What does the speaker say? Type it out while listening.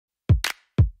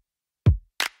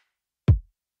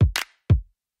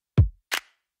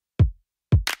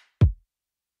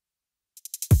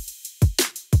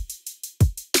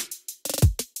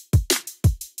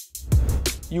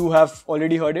You have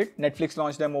already heard it. Netflix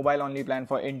launched their mobile only plan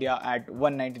for India at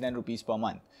 199 rupees per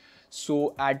month.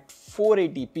 So at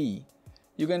 480p,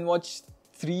 you can watch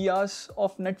 3 hours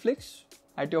of Netflix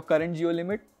at your current Jio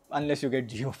limit, unless you get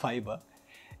Jio Fiber.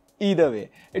 Either way,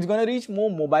 it's gonna reach more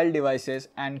mobile devices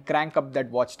and crank up that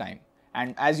watch time.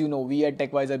 And as you know, we at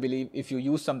TechWiser believe if you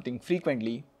use something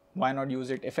frequently, why not use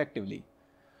it effectively?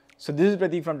 So this is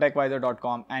Prateek from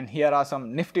TechWiser.com, and here are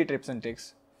some nifty tips and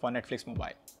tricks for Netflix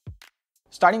Mobile.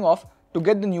 Starting off, to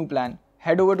get the new plan,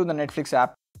 head over to the Netflix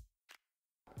app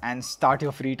and start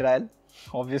your free trial,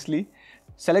 obviously.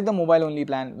 Select the mobile only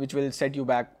plan, which will set you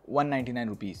back 199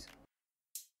 rupees.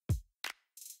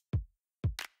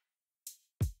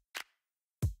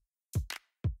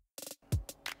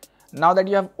 Now that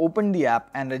you have opened the app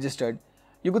and registered,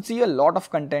 you could see a lot of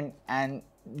content and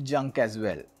junk as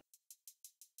well.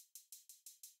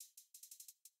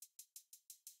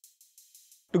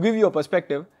 To give you a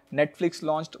perspective, Netflix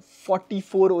launched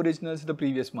 44 originals the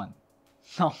previous month.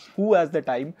 Now, who has the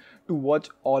time to watch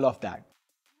all of that?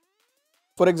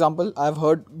 For example, I've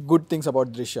heard good things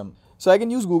about Drishyam. So I can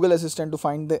use Google Assistant to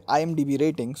find the IMDb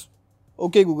ratings.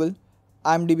 Okay Google,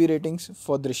 IMDb ratings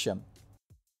for Drishyam.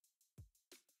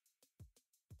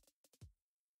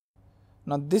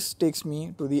 Now this takes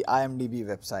me to the IMDb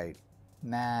website.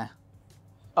 Nah.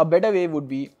 A better way would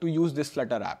be to use this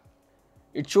Flutter app.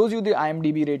 It shows you the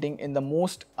IMDb rating in the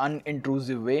most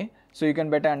unintrusive way, so you can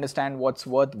better understand what's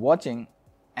worth watching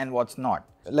and what's not.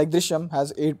 Like Drishyam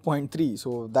has 8.3,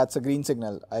 so that's a green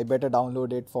signal. I better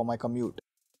download it for my commute.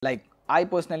 Like, I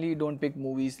personally don't pick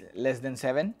movies less than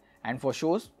 7, and for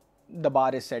shows, the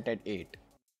bar is set at 8.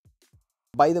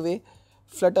 By the way,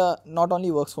 Flutter not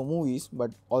only works for movies,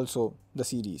 but also the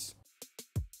series.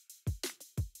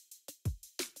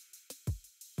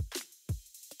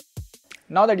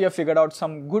 Now that you have figured out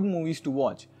some good movies to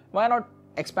watch, why not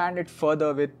expand it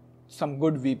further with some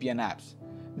good VPN apps?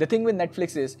 The thing with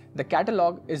Netflix is the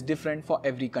catalog is different for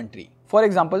every country. For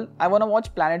example, I want to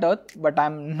watch Planet Earth, but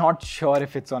I'm not sure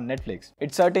if it's on Netflix.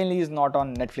 It certainly is not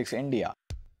on Netflix India.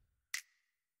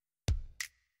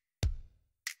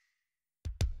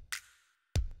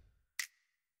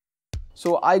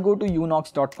 So I go to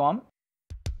unox.com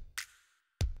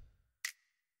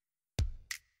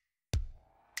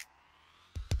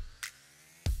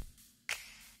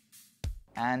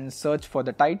and search for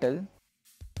the title.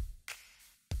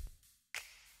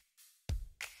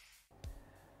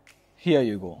 Here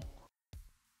you go.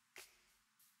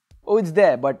 Oh, it's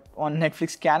there, but on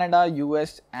Netflix Canada,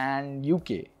 US and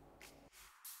UK.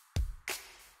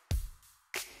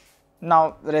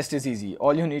 Now the rest is easy.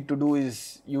 All you need to do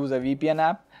is use a VPN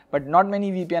app, but not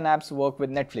many VPN apps work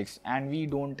with Netflix and we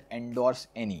don't endorse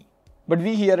any. But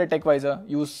we here at TechWiser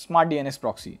use Smart DNS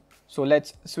proxy. So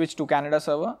let's switch to Canada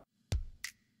server.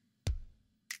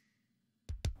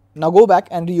 Now go back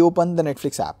and reopen the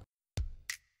Netflix app.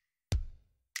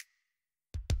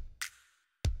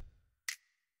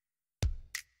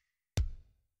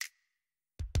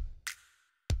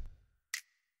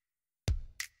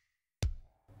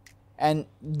 And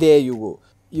there you go.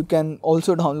 You can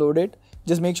also download it.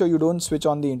 Just make sure you don't switch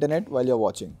on the internet while you're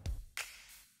watching.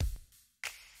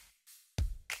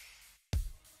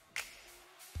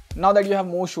 Now that you have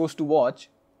more shows to watch,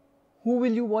 who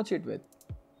will you watch it with?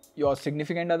 Your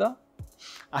significant other?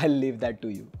 I'll leave that to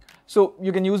you. So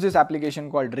you can use this application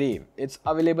called Rave. It's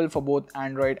available for both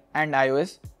Android and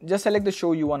iOS. Just select the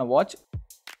show you want to watch.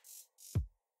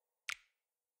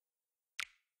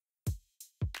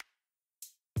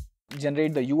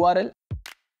 Generate the URL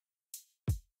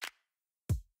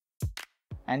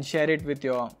and share it with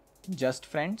your just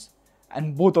friends,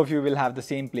 and both of you will have the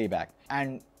same playback.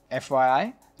 And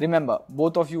FYI, remember,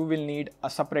 both of you will need a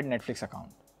separate Netflix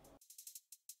account.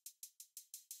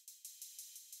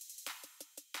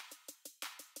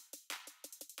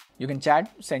 You can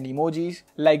chat, send emojis,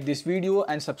 like this video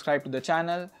and subscribe to the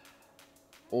channel.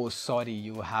 Oh sorry,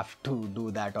 you have to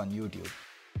do that on YouTube.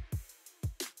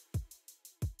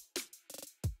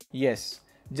 Yes,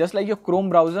 just like your Chrome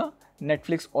browser,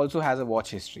 Netflix also has a watch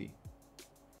history.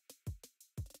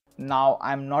 Now,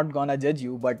 I'm not gonna judge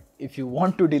you, but if you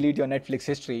want to delete your Netflix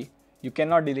history, you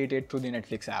cannot delete it through the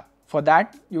Netflix app. For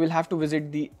that, you will have to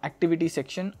visit the activity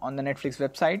section on the Netflix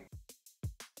website.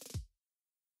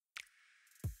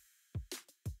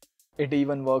 It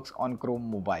even works on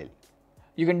Chrome mobile.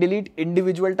 You can delete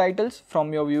individual titles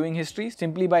from your viewing history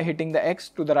simply by hitting the X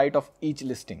to the right of each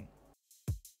listing.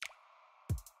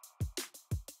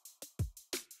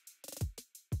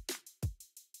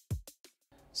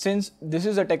 Since this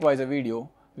is a TechWiser video,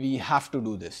 we have to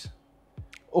do this.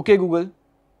 Okay Google,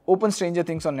 open Stranger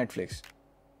Things on Netflix.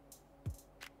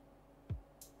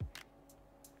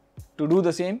 To do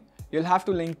the same, you'll have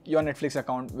to link your Netflix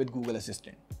account with Google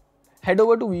Assistant. Head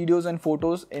over to Videos and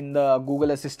Photos in the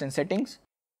Google Assistant settings.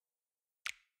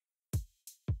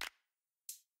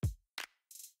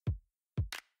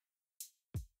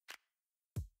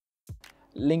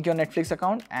 Link your Netflix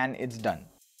account and it's done.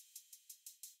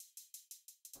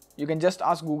 You can just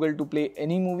ask Google to play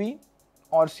any movie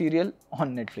or serial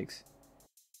on Netflix.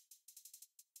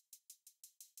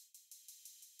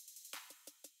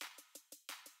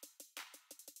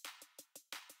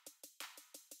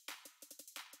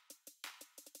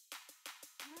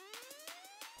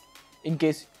 In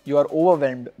case you are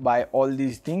overwhelmed by all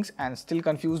these things and still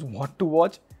confused what to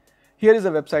watch, here is a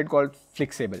website called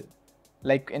Flixable.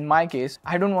 Like in my case,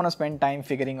 I don't want to spend time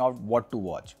figuring out what to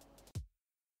watch.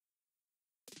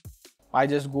 I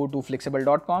just go to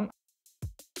flixable.com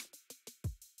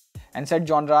and set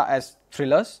genre as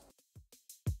thrillers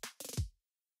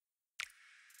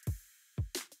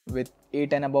with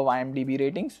 8 and above IMDb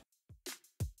ratings,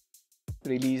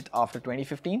 released after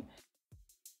 2015.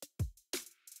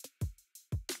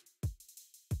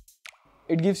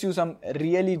 It gives you some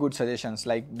really good suggestions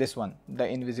like this one, The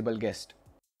Invisible Guest.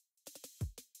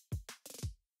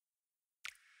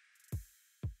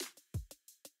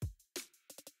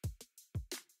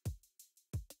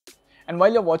 And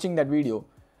while you're watching that video,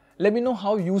 let me know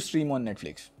how you stream on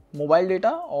Netflix. Mobile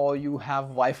data or you have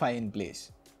Wi-Fi in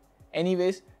place.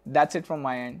 Anyways, that's it from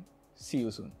my end. See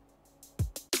you soon.